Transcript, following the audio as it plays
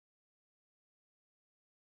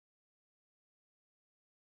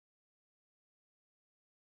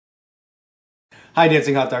Hi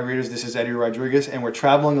Dancing Hot Dog readers, this is Eddie Rodriguez and we're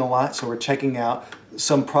traveling a lot, so we're checking out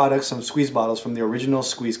some products, some squeeze bottles from the Original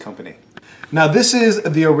Squeeze Company. Now this is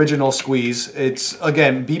the Original Squeeze. It's,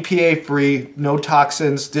 again, BPA free, no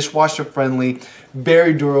toxins, dishwasher friendly,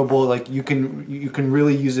 very durable. Like you can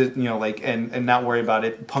really use it, you know, like and not worry about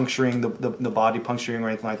it puncturing the body, puncturing or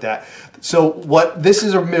anything like that. So what this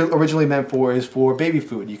is originally meant for is for baby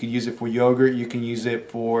food. You can use it for yogurt, you can use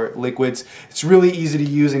it for liquids. It's really easy to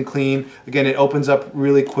use and clean. Again, it opens up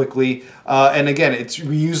really quickly, and again, it's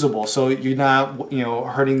reusable. So you're not, you know,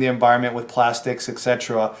 hurting the environment with plastics,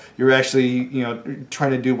 etc. You're actually, you know,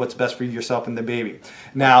 trying to do what's best for yourself and the baby.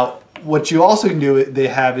 Now, what you also can do, they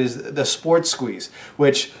have, is the Sports Squeeze,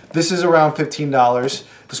 which this is around $15.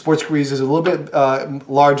 The Sports Squeeze is a little bit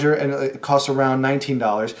larger and it costs around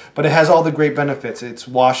 $19, but it has all the great benefits. It's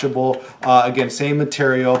washable, again, same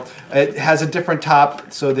material. It has a different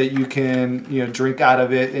top so that you can, you know, drink out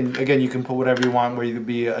of it, and again, you can put whatever you want, whether it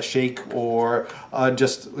be a shake or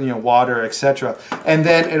just, you know, water, etc. And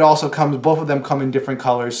then it also comes, both of them come in different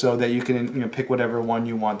colors so that you can, you know, pick whatever one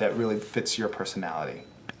you want that really fits your personality.